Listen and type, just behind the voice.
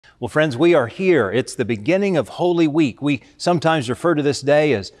Well, friends, we are here. It's the beginning of Holy Week. We sometimes refer to this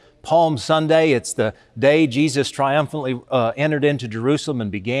day as Palm Sunday. It's the day Jesus triumphantly entered into Jerusalem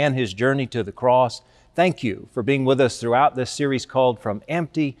and began His journey to the cross. Thank you for being with us throughout this series called From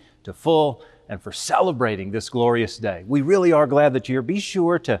Empty to Full, and for celebrating this glorious day. We really are glad that you're here. Be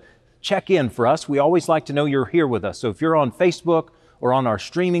sure to check in for us. We always like to know you're here with us. So if you're on Facebook or on our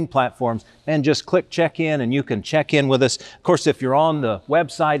streaming platforms, then just click check in and you can check in with us. Of course, if you're on the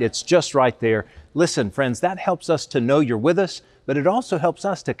website, it's just right there. Listen, friends, that helps us to know you're with us, but it also helps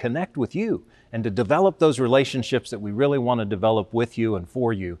us to connect with you and to develop those relationships that we really want to develop with you and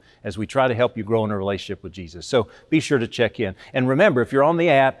for you as we try to help you grow in a relationship with Jesus. So be sure to check in. And remember, if you're on the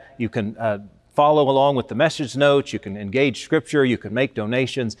app, you can follow along with the message notes, you can engage Scripture, you can make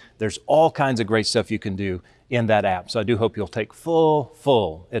donations. There's all kinds of great stuff you can do in that app. So I do hope you'll take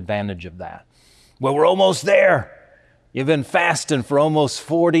full advantage of that. Well, we're almost there. You've been fasting for almost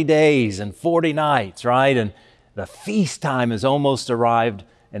 40 days and 40 nights, right? And the feast time has almost arrived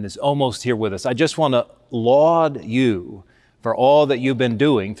and is almost here with us. I just want to laud you for all that you've been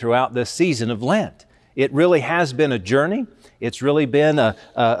doing throughout this season of Lent. It really has been a journey. It's really been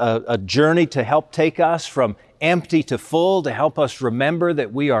a journey to help take us from empty to full, to help us remember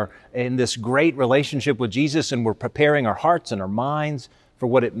that we are in this great relationship with Jesus and we're preparing our hearts and our minds for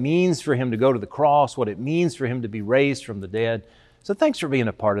what it means for Him to go to the cross, what it means for Him to be raised from the dead. So thanks for being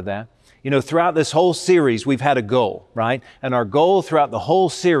a part of that. You know, throughout this whole series, we've had a goal, right? And our goal throughout the whole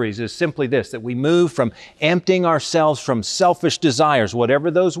series is simply this, that we move from emptying ourselves from selfish desires,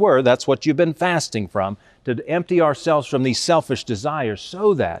 whatever those were, that's what you've been fasting from, to empty ourselves from these selfish desires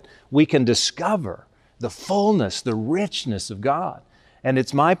so that we can discover the fullness, the richness of God. And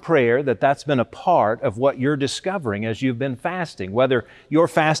it's my prayer that that's been a part of what you're discovering as you've been fasting, whether your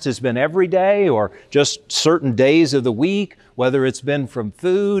fast has been every day or just certain days of the week, whether it's been from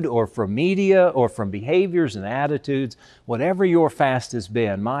food or from media or from behaviors and attitudes, whatever your fast has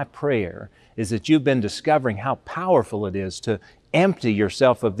been, my prayer is that you've been discovering how powerful it is to empty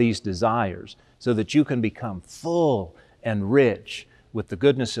yourself of these desires so that you can become full and rich with the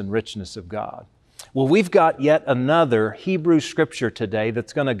goodness and richness of God. Well, we've got yet another Hebrew scripture today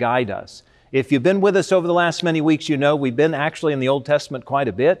that's going to guide us. If you've been with us over the last many weeks, you know we've been actually in the Old Testament quite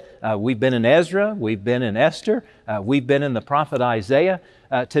a bit. We've been in Ezra, we've been in Esther, we've been in the prophet Isaiah.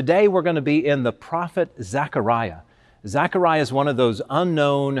 Today we're going to be in the prophet Zechariah. Zechariah is one of those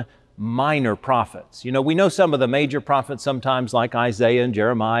unknown minor prophets. You know, we know some of the major prophets sometimes like Isaiah and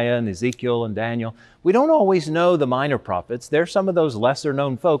Jeremiah and Ezekiel and Daniel. We don't always know the minor prophets. They're some of those lesser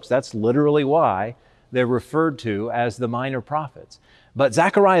known folks. That's literally why they're referred to as the minor prophets. But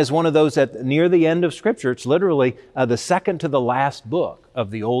Zechariah is one of those that near the end of Scripture, it's literally the second to the last book of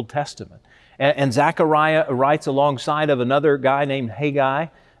the Old Testament. And Zechariah writes alongside of another guy named Haggai,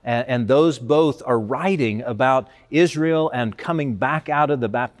 and those both are writing about Israel and coming back out of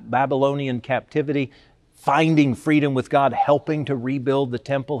the Babylonian captivity, finding freedom with God, helping to rebuild the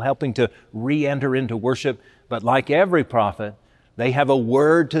temple, helping to re-enter into worship. But like every prophet, they have a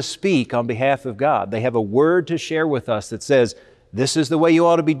word to speak on behalf of God. They have a word to share with us that says, this is the way you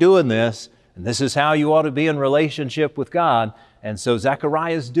ought to be doing this, and this is how you ought to be in relationship with God. And so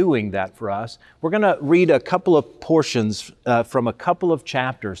Zechariah is doing that for us. We're going to read a couple of portions from a couple of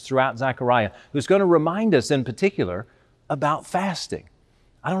chapters throughout Zechariah, who's going to remind us in particular about fasting.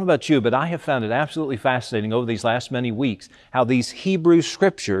 I don't know about you, but I have found it absolutely fascinating over these last many weeks how these Hebrew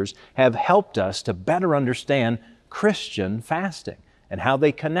scriptures have helped us to better understand Christian fasting and how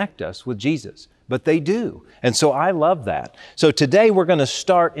they connect us with Jesus. But they do. And so I love that. So today we're going to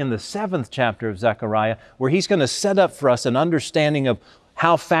start in the 7th chapter of Zechariah, where he's going to set up for us an understanding of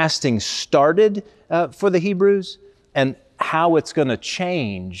how fasting started for the Hebrews and how it's going to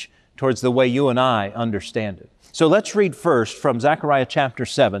change towards the way you and I understand it. So let's read first from Zechariah chapter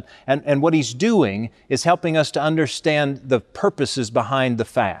 7. And what he's doing is helping us to understand the purposes behind the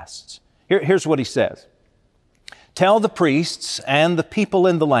fasts. Here's what he says. Tell the priests and the people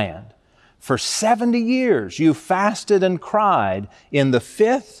in the land, for 70 years you fasted and cried in the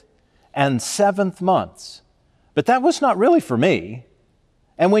 5th and 7th months. But that was not really for me.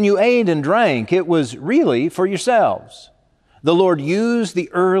 And when you ate and drank, it was really for yourselves. The Lord used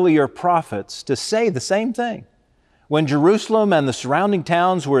the earlier prophets to say the same thing. When Jerusalem and the surrounding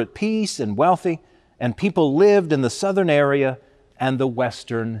towns were at peace and wealthy, and people lived in the southern area and the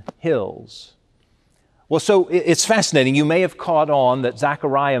western hills. Well, so it's fascinating. You may have caught on that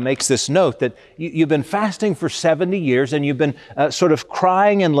Zechariah makes this note that you've been fasting for 70 years and you've been sort of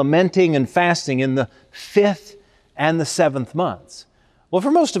crying and lamenting and fasting in the 5th and the 7th months. Well, for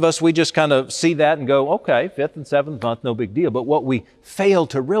most of us, we just kind of see that and go, okay, 5th and 7th month, no big deal. But what we fail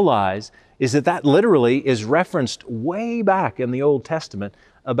to realize is that that literally is referenced way back in the Old Testament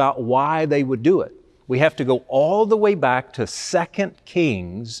about why they would do it. We have to go all the way back to 2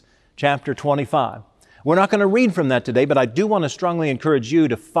 Kings chapter 25. We're not going to read from that today, but I do want to strongly encourage you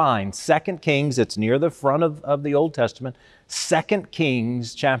to find 2 Kings. It's near the front of the Old Testament, 2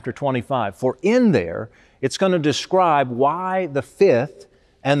 Kings chapter 25. For in there, it's going to describe why the 5th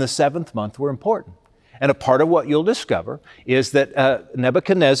and the 7th month were important. And a part of what you'll discover is that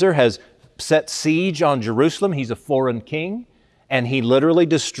Nebuchadnezzar has set siege on Jerusalem. He's a foreign king, and he literally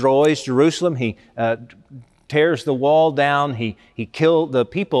destroys Jerusalem. He tears the wall down. He killed, the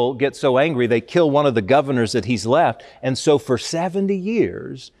people get so angry, they kill one of the governors that he's left. And so for 70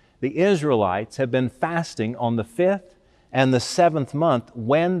 years, the Israelites have been fasting on the 5th and the 7th month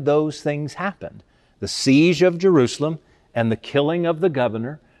when those things happened. The siege of Jerusalem and the killing of the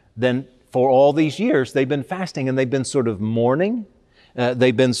governor. Then for all these years, they've been fasting, and they've been sort of mourning.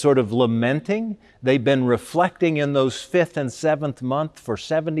 They've been sort of lamenting. They've been reflecting in those 5th and 7th month for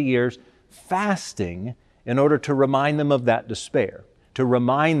 70 years, fasting in order to remind them of that despair, to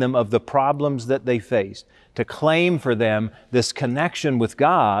remind them of the problems that they faced, to claim for them this connection with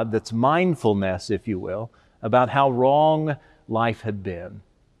God that's mindfulness, if you will, about how wrong life had been.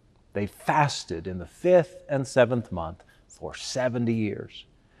 They fasted in the 5th and 7th month for 70 years.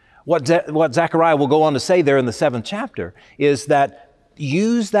 What Zechariah will go on to say there in the 7th chapter is that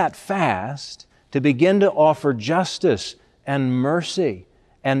use that fast to begin to offer justice and mercy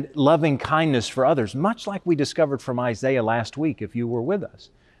and loving kindness for others, much like we discovered from Isaiah last week, if you were with us,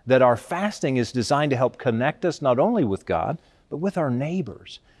 that our fasting is designed to help connect us not only with God, but with our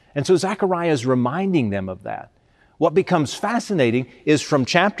neighbors. And so Zechariah is reminding them of that. What becomes fascinating is from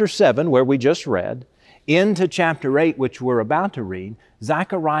chapter 7, where we just read, into chapter 8, which we're about to read,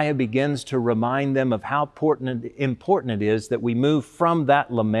 Zechariah begins to remind them of how important it is that we move from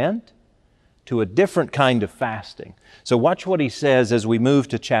that lament to a different kind of fasting. So watch what he says as we move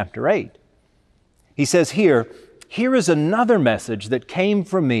to chapter 8. He says here is another message that came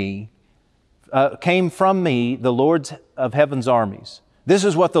from me, the Lord of heaven's armies. This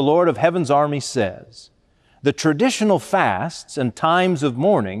is what the Lord of heaven's armies says. The traditional fasts and times of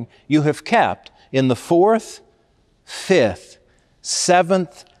mourning you have kept in the 4th, 5th,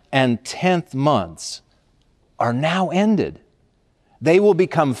 7th, and 10th months are now ended. They will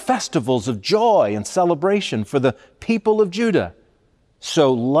become festivals of joy and celebration for the people of Judah.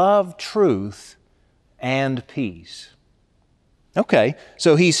 So love truth and peace. Okay,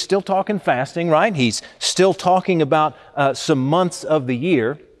 so he's still talking fasting, right? He's still talking about some months of the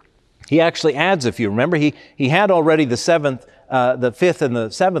year. He actually adds a few. Remember, he had already the 5th and the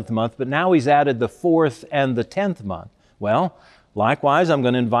 7th month, but now he's added the 4th and the 10th month. Well, likewise, I'm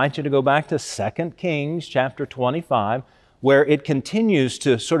going to invite you to go back to 2 Kings chapter 25, where it continues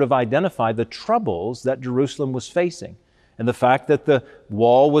to sort of identify the troubles that Jerusalem was facing, and the fact that the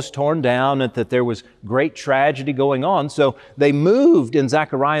wall was torn down and that there was great tragedy going on. So they moved in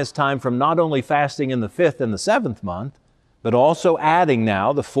Zechariah's time from not only fasting in the 5th and the 7th month, but also adding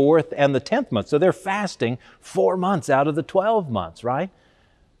now the 4th and the 10th month. So they're fasting 4 months out of the 12 months, right?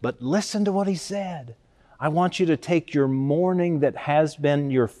 But listen to what he said. I want you to take your mourning that has been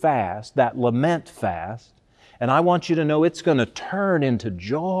your fast, that lament fast, and I want you to know it's going to turn into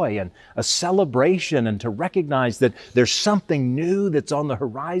joy and a celebration, and to recognize that there's something new that's on the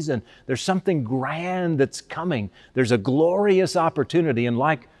horizon. There's something grand that's coming. There's a glorious opportunity. And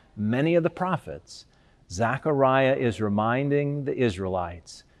like many of the prophets, Zechariah is reminding the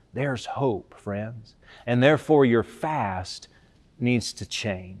Israelites, there's hope, friends. And therefore your fast needs to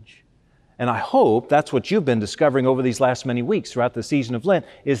change. And I hope that's what you've been discovering over these last many weeks throughout the season of Lent,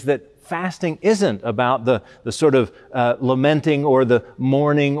 is that fasting isn't about the sort of lamenting or the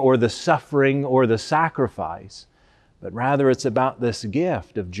mourning or the suffering or the sacrifice, but rather it's about this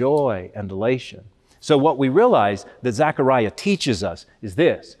gift of joy and elation. So what we realize that Zechariah teaches us is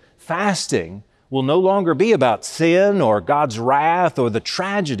this: fasting will no longer be about sin or God's wrath or the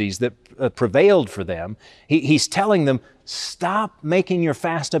tragedies that prevailed for them. He's telling them, stop making your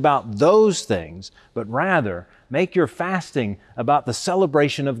fast about those things, but rather make your fasting about the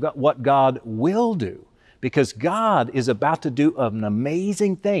celebration of what God will do. Because God is about to do an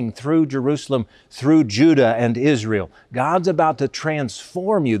amazing thing through Jerusalem, through Judah and Israel. God's about to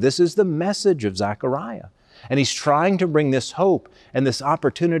transform you. This is the message of Zechariah. And he's trying to bring this hope and this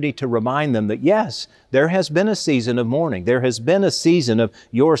opportunity to remind them that, yes, there has been a season of mourning. There has been a season of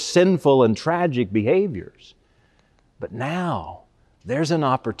your sinful and tragic behaviors. But now there's an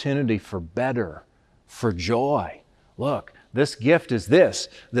opportunity for better, for joy. Look, This gift is this,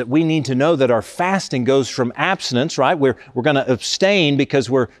 that we need to know that our fasting goes from abstinence, right? We're going to abstain because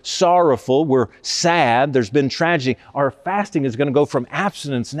we're sorrowful, we're sad, there's been tragedy. Our fasting is going to go from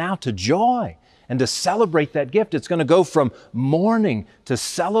abstinence now to joy. And to celebrate that gift, it's going to go from mourning to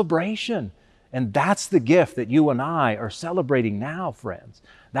celebration. And that's the gift that you and I are celebrating now, friends.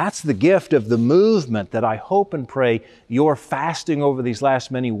 That's the gift of the movement that I hope and pray your fasting over these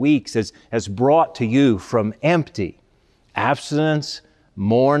last many weeks has brought to you from empty abstinence,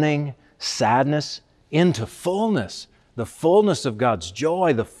 mourning, sadness, into fullness, the fullness of God's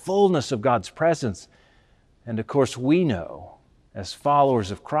joy, the fullness of God's presence. And of course, we know as followers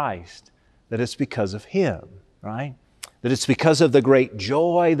of Christ that it's because of Him, right? That it's because of the great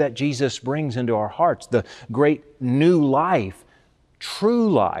joy that Jesus brings into our hearts, the great new life, true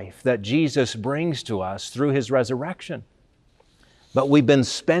life that Jesus brings to us through His resurrection. But we've been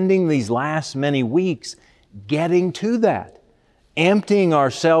spending these last many weeks getting to that, emptying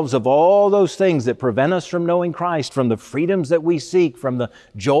ourselves of all those things that prevent us from knowing Christ, from the freedoms that we seek, from the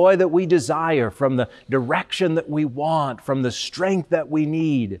joy that we desire, from the direction that we want, from the strength that we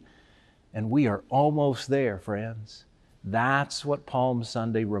need. And we are almost there, friends. That's what Palm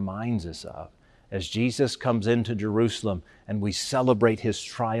Sunday reminds us of as Jesus comes into Jerusalem and we celebrate His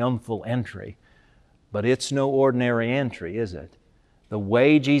triumphal entry. But it's no ordinary entry, is it? The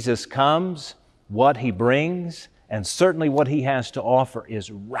way Jesus comes, what He brings, and certainly what He has to offer is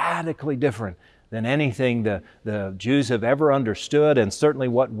radically different than anything the Jews have ever understood, and certainly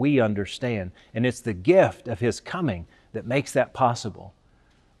what we understand. And it's the gift of His coming that makes that possible.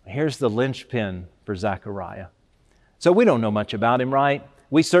 Here's the linchpin for Zechariah. So we don't know much about him, right?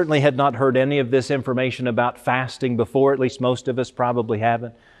 We certainly had not heard any of this information about fasting before, at least most of us probably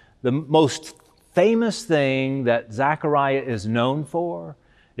haven't. The most famous thing that Zechariah is known for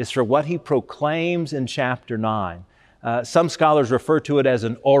is for what he proclaims in chapter 9. Some scholars refer to it as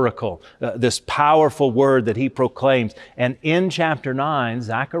an oracle, this powerful word that he proclaims. And in chapter 9,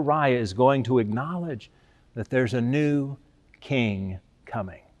 Zechariah is going to acknowledge that there's a new king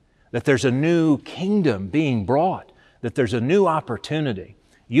coming, that there's a new kingdom being brought, that there's a new opportunity.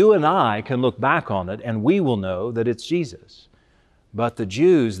 You and I can look back on it and we will know that it's Jesus. But the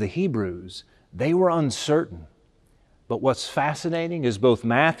Jews, the Hebrews, they were uncertain. But what's fascinating is both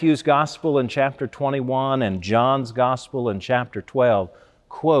Matthew's Gospel in chapter 21 and John's Gospel in chapter 12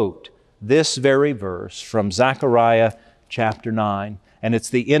 quote this very verse from Zechariah chapter 9, and it's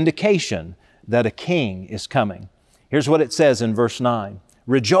the indication that a king is coming. Here's what it says in verse 9.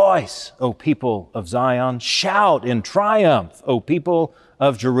 Rejoice, O people of Zion. Shout in triumph, O people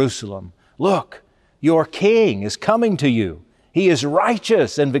of Jerusalem. Look, your king is coming to you. He is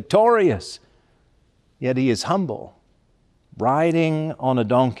righteous and victorious, yet He is humble, riding on a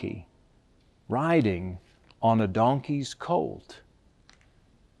donkey, riding on a donkey's colt.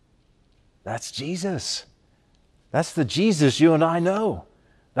 That's Jesus. That's the Jesus you and I know.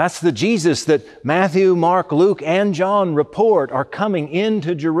 That's the Jesus that Matthew, Mark, Luke, and John report are coming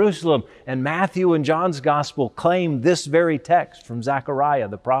into Jerusalem. And Matthew and John's Gospel claim this very text from Zechariah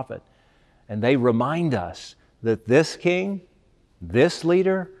the prophet. And they remind us that this king, this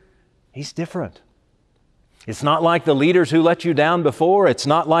leader, he's different. It's not like the leaders who let you down before. It's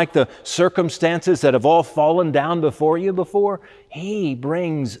not like the circumstances that have all fallen down before you before. He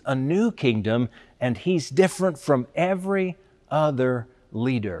brings a new kingdom, and He's different from every other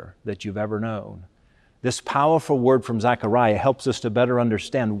leader that you've ever known. This powerful word from Zechariah helps us to better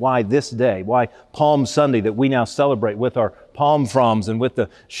understand why this day, why Palm Sunday that we now celebrate with our palm fronds and with the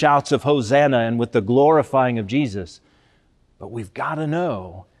shouts of Hosanna and with the glorifying of Jesus. But we've got to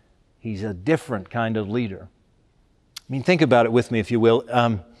know He's a different kind of leader. I mean, think about it with me, if you will.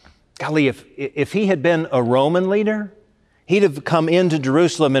 Golly, if He had been a Roman leader, He'd have come into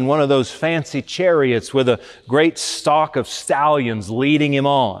Jerusalem in one of those fancy chariots with a great stock of stallions leading Him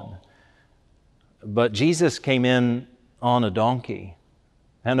on. But Jesus came in on a donkey,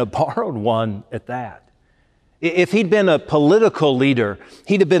 and a borrowed one at that. If He'd been a political leader,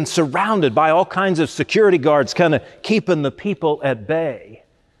 He'd have been surrounded by all kinds of security guards kind of keeping the people at bay.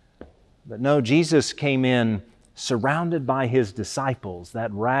 But no, Jesus came in surrounded by His disciples,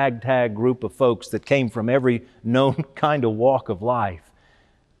 that ragtag group of folks that came from every known kind of walk of life.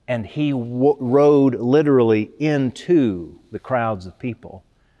 And He rode literally into the crowds of people.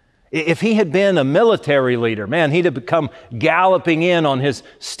 If He had been a military leader, man, He'd have come galloping in on His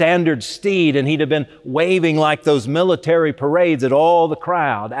standard steed, and He'd have been waving like those military parades at all the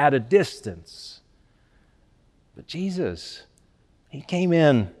crowd at a distance. But Jesus, He came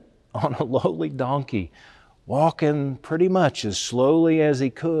in on a lowly donkey, walking pretty much as slowly as He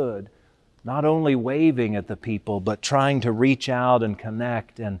could, not only waving at the people, but trying to reach out and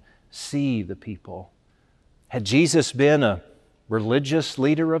connect and see the people. Had Jesus been a religious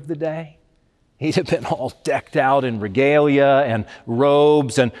leader of the day, he'd have been all decked out in regalia and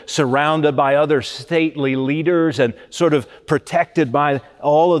robes and surrounded by other stately leaders and sort of protected by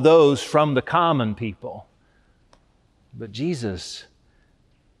all of those from the common people. But Jesus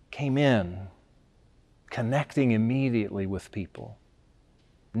came in, connecting immediately with people,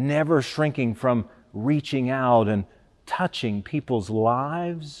 never shrinking from reaching out and touching people's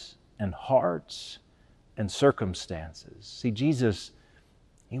lives and hearts and circumstances. See, Jesus,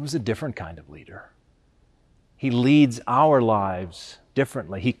 he was a different kind of leader. He leads our lives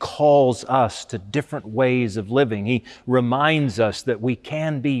differently. He calls us to different ways of living. He reminds us that we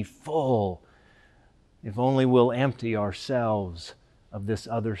can be full if only we'll empty ourselves of this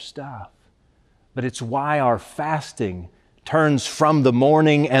other stuff. But it's why our fasting turns from the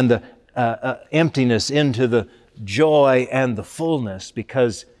mourning and the emptiness into the joy and the fullness,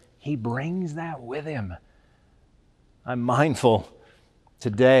 because He brings that with Him. I'm mindful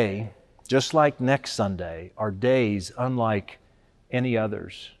today, just like next Sunday, are days unlike any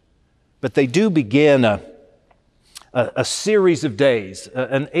others. But they do begin a series of days,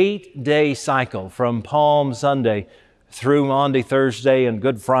 an 8-day cycle from Palm Sunday through Maundy Thursday and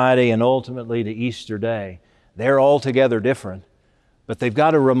Good Friday and ultimately to Easter Day. They're altogether different, but they've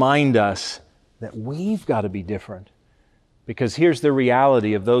got to remind us that we've got to be different. Because here's the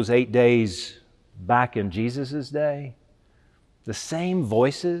reality of those 8 days back in Jesus' day. The same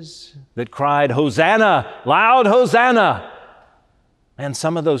voices that cried, "Hosanna, loud Hosanna!" And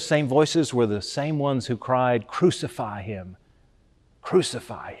some of those same voices were the same ones who cried, "Crucify Him,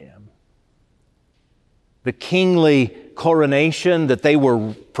 crucify Him." The kingly coronation that they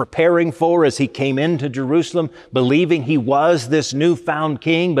were preparing for as He came into Jerusalem, believing He was this newfound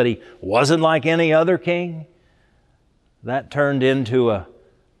king, but He wasn't like any other king, that turned into a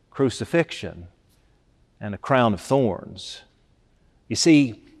crucifixion and a crown of thorns. You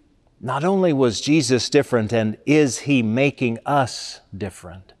see, not only was Jesus different and is He making us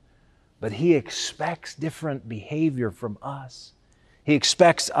different, but He expects different behavior from us. He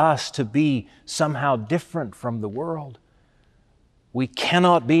expects us to be somehow different from the world. We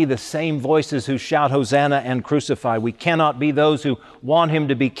cannot be the same voices who shout Hosanna and crucify. We cannot be those who want Him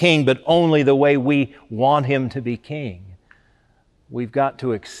to be king, but only the way we want Him to be king. We've got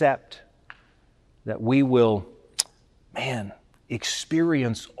to accept that we will,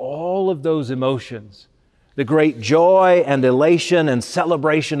 experience all of those emotions, the great joy and elation and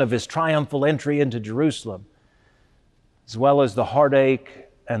celebration of His triumphal entry into Jerusalem, as well as the heartache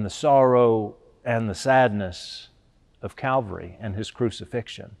and the sorrow and the sadness of Calvary and His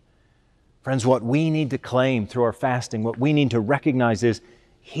crucifixion. Friends, what we need to claim through our fasting, what we need to recognize is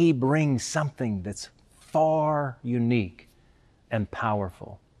He brings something that's far unique and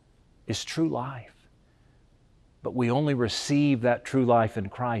powerful, is true life. But we only receive that true life in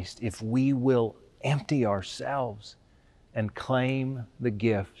Christ if we will empty ourselves and claim the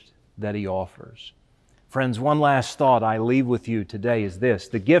gift that He offers. Friends, one last thought I leave with you today is this: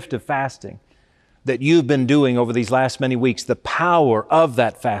 the gift of fasting that you've been doing over these last many weeks, the power of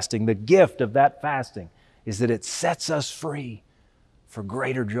that fasting, the gift of that fasting is that it sets us free for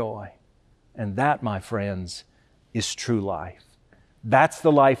greater joy. And that, my friends, is true life. That's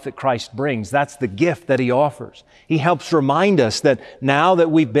the life that Christ brings. That's the gift that He offers. He helps remind us that now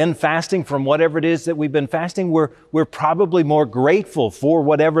that we've been fasting from whatever it is that we've been fasting, we're probably more grateful for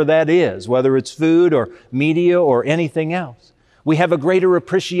whatever that is, whether it's food or media or anything else. We have a greater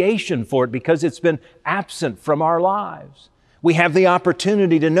appreciation for it because it's been absent from our lives. We have the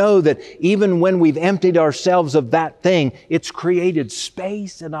opportunity to know that even when we've emptied ourselves of that thing, it's created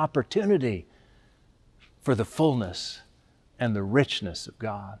space and opportunity for the fullness and the richness of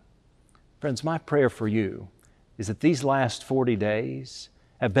God. Friends, my prayer for you is that these last 40 days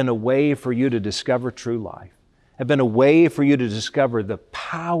have been a way for you to discover true life, have been a way for you to discover the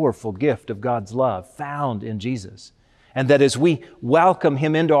powerful gift of God's love found in Jesus. And that as we welcome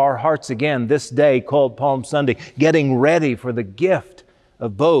Him into our hearts again this day called Palm Sunday, getting ready for the gift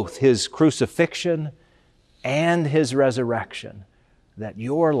of both His crucifixion and His resurrection, that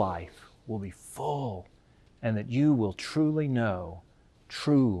your life will be full and that you will truly know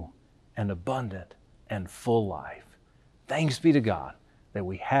true and abundant and full life. Thanks be to God that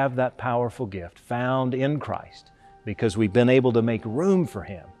we have that powerful gift found in Christ because we've been able to make room for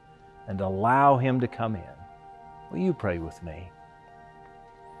Him and allow Him to come in. Will you pray with me?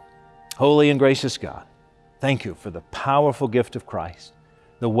 Holy and gracious God, thank You for the powerful gift of Christ,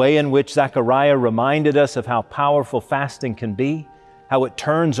 the way in which Zechariah reminded us of how powerful fasting can be, how it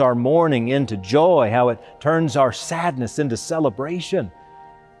turns our mourning into joy, how it turns our sadness into celebration,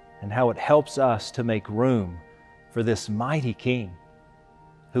 and how it helps us to make room for this mighty King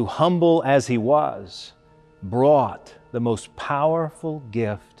who, humble as He was, brought the most powerful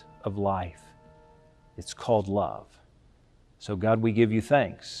gift of life. It's called love. So God, we give You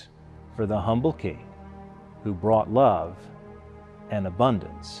thanks for the humble King who brought love and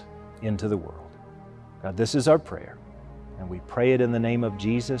abundance into the world. God, this is our prayer, and we pray it in the name of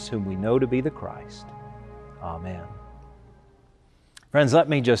Jesus, whom we know to be the Christ. Amen. Friends, let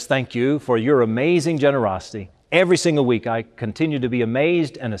me just thank you for your amazing generosity. Every single week, I continue to be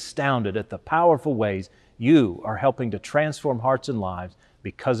amazed and astounded at the powerful ways you are helping to transform hearts and lives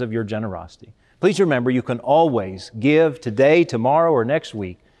because of your generosity. Please remember, you can always give today, tomorrow, or next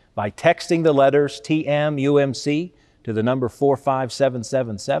week by texting the letters TMUMC to the number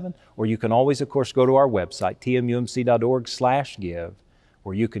 45777, or you can always, of course, go to our website, tmumc.org/give,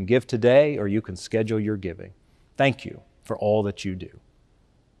 where you can give today or you can schedule your giving. Thank you for all that you do.